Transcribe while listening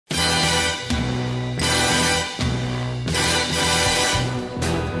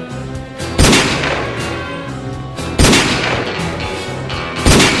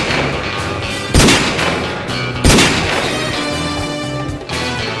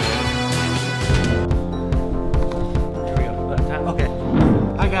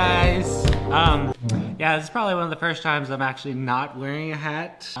Yeah, it's probably one of the first times I'm actually not wearing a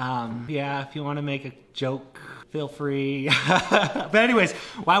hat. Yeah, if you want to make a joke, feel free. But anyways,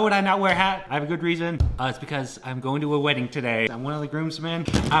 why would I not wear a hat? I have a good reason. It's because I'm going to a wedding today. I'm one of the groomsmen.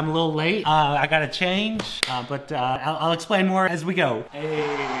 I'm a little late. I gotta change, but I'll explain more as we go. Hey,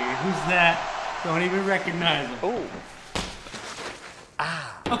 who's that? Don't even recognize him. Oh.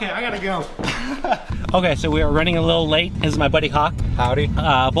 Okay, I gotta go. Okay, so we are running a little late. This is my buddy Hawk. Howdy.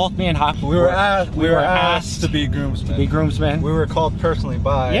 Both me and Hawk. We were asked to be groomsmen. We were called personally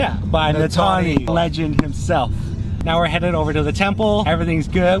by Naataanii legend himself. Now we're headed over to the temple. Everything's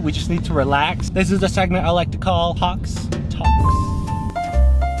good. We just need to relax. This is the segment I like to call Hawk's Talks.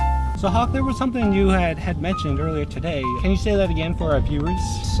 So Hawk, there was something you had mentioned earlier today. Can you say that again for our viewers?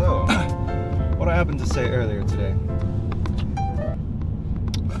 So, what I happened to say earlier today.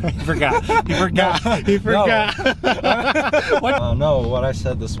 He forgot. He forgot. He forgot. No, what I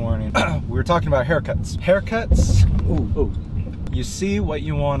said this morning. We were talking about haircuts. Haircuts. Ooh. You see what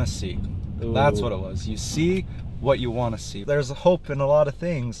you want to see. Ooh. That's what it was. You see what you want to see. There's hope in a lot of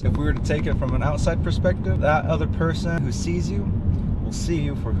things. If we were to take it from an outside perspective, that other person who sees you will see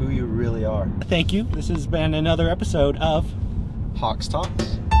you for who you really are. Thank you. This has been another episode of Hawk's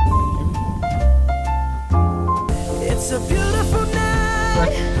Talks. It's a beautiful night.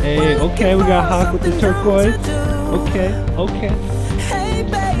 Hey, okay, we got Hawk with the turquoise. Okay. Hey,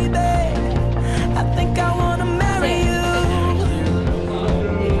 baby, I think I wanna marry you.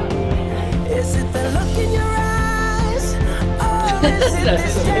 Is it the look in your eyes, or is it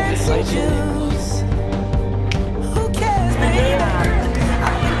this dancing juice? Who cares, baby? I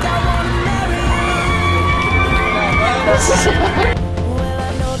think I wanna marry you. Well, I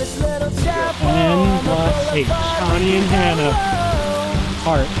know this little chapel. And Connie and Hannah.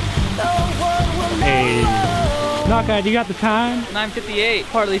 Heart. Hey. Naataanii, you got the time? 9:58.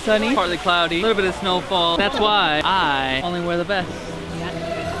 Partly sunny, partly cloudy, a little bit of snowfall. That's why I only wear the best.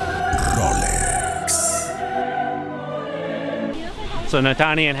 Rolex. So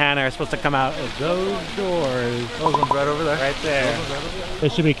Naataanii and Hannah are supposed to come out of those doors. Those ones right over there. Right there. They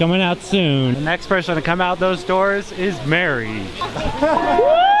should be coming out soon. The next person to come out those doors is Mary.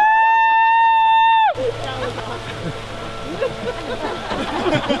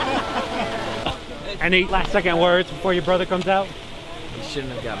 Any last second words before your brother comes out? You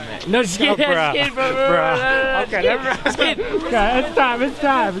shouldn't have gotten married. No, just kidding, bro. Okay, never mind. Okay, it's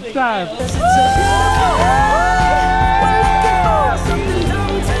time.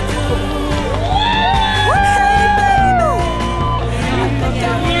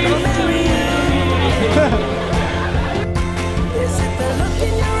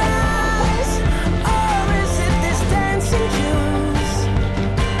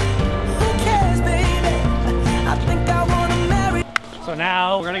 So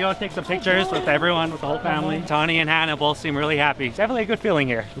now we're gonna go take some pictures with everyone, with the whole family. Naataanii and Hannah both seem really happy. It's definitely a good feeling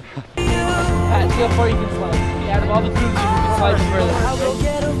here. Feel far you can slide. Out of all the groups, you can slide the furthest. I'll go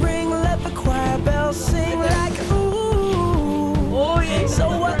get a ring, let the choir bells sing like ooh. Oh yeah. So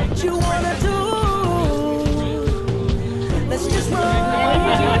what you wanna do? Let's just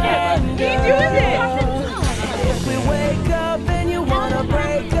run. If we wake up and you wanna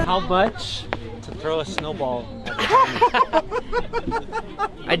break up. How much to throw a snowball?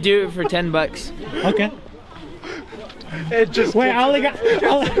 I do it for $10. Okay. It just wait. I only got.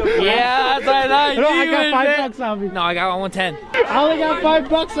 Yeah, that's what I No, I got $5 on me. No, I got 110. I only got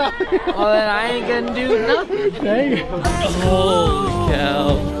 $5 on me. Well, then I ain't gonna do nothing. There you go. Holy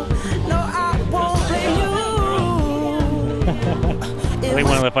cow. No, I won't blame you. I think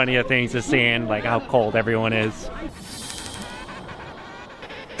one of the funnier things is seeing like how cold everyone is.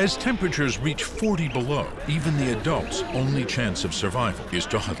 As temperatures reach 40 below, even the adults' only chance of survival is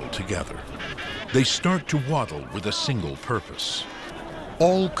to huddle together. They start to waddle with a single purpose.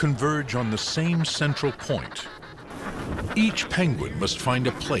 All converge on the same central point. Each penguin must find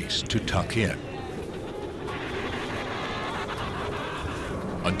a place to tuck in.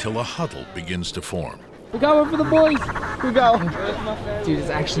 Until a huddle begins to form. We got one for the boys. we go. Dude, it's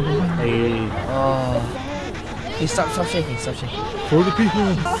actually. Hey. Hey, stop shaking, stop shaking. For the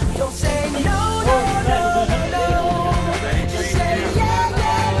people. Don't say no, no, no, no. Just say yeah,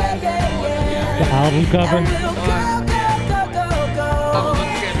 yeah, yeah, yeah. The album cover. And we'll go, go, go, go, go.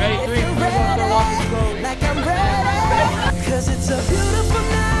 Ready? If you're ready, like I'm ready. 'Cause it's a beautiful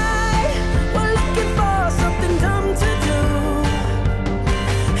night. We're looking for something dumb to do.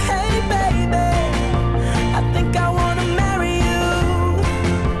 Hey, baby, I think I wanna marry you.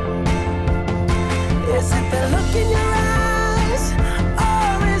 Is it the look in your eyes,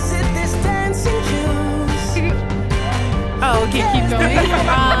 or is it this dancing juice? Oh, okay, keep going.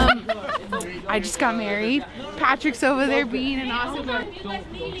 I just got married. Patrick's over there being an awesome boy.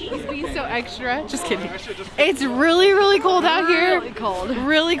 He's being so extra. Just kidding. It's really, really cold out here. Really cold.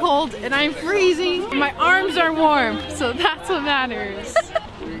 Really cold, and I'm freezing. My arms are warm, so that's what matters.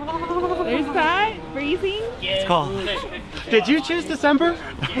 There's Pat, freezing. It's cold. Did you choose December?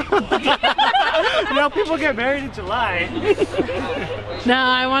 You know, people get married in July. No,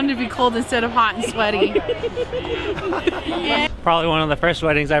 I wanted to be cold instead of hot and sweaty. Probably one of the first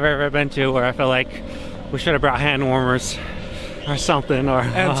weddings I've ever been to where I feel like we should have brought hand warmers or something, or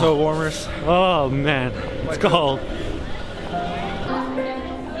And toe warmers. Oh man, it's cold.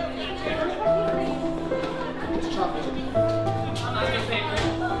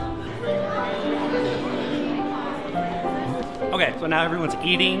 Okay, so now everyone's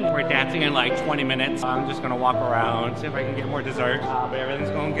eating. We're dancing in like 20 minutes. I'm just gonna walk around, see if I can get more dessert. But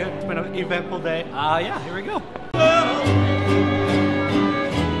everything's going good. It's been an eventful day. Yeah, here we go.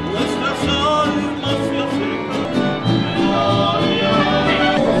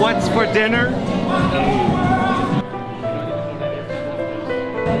 What's for dinner?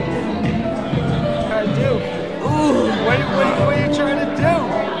 I do. Ooh, what are you trying to do?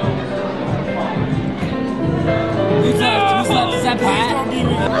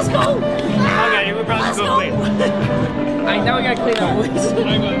 Let's go! Okay, we're probably go clean. Alright, now we gotta clean our voice.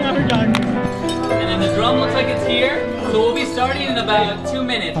 And then the drum looks like it's here, so we'll be starting in about 2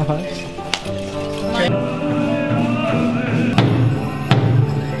 minutes.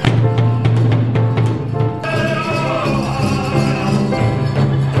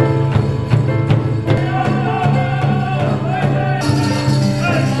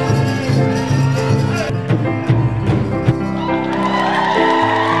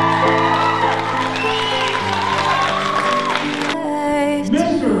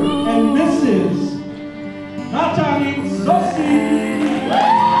 Mr. and Mrs. Naataanii, Tsosie.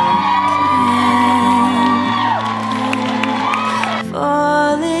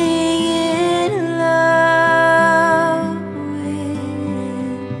 Falling in love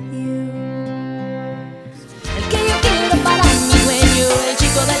with you. El que yo quiero para mi dueño, el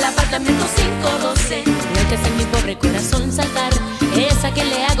chico del apartamento 512. El que hace en mi pobre corazón saltar, esa que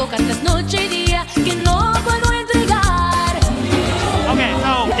le hago cartas noche y día, que no puedo entregar. Okay,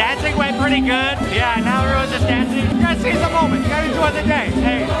 so dancing went pretty good. Yeah, now everyone's just dancing. You gotta seize the moment. You gotta enjoy the day.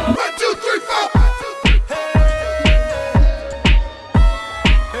 Hey. 1, 2, 3, 4.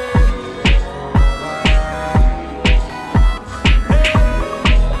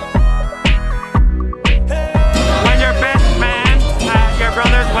 When your best man at your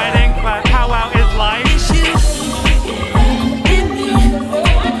brother's wedding, but how out is life?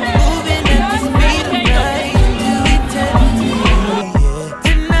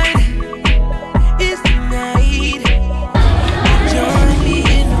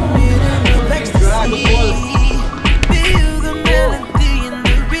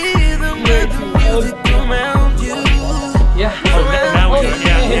 Yeah. Oh, now we do it.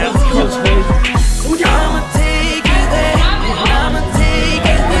 Yeah.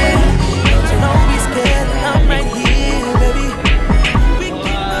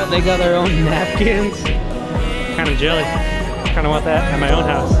 They got their own napkins. Kind of jelly. Kind of want that at my own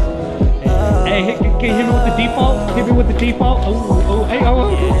house. Hey, can you hit me with the default? Hit me with the default. Oh, hey,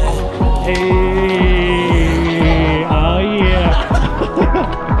 oh. Hey, oh yeah.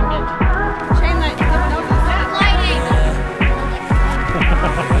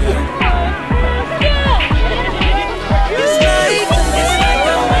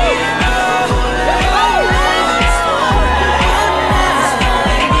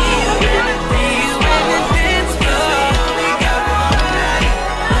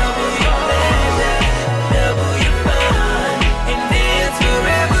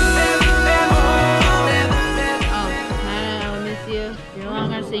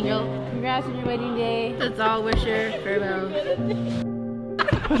 Congrats on your wedding day. Let's all wish her farewell.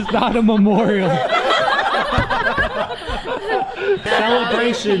 It's not a memorial.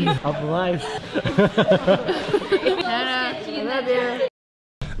 Celebration of life. Hannah, I love you.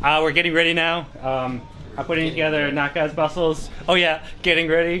 We're getting ready now. I'm putting together Naka's bustles. Oh yeah, getting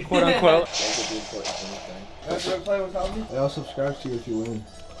ready, quote unquote. I'll subscribe to you if you win.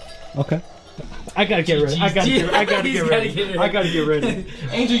 Okay. I gotta get ready. I gotta get ready.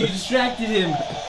 Angel, you distracted him.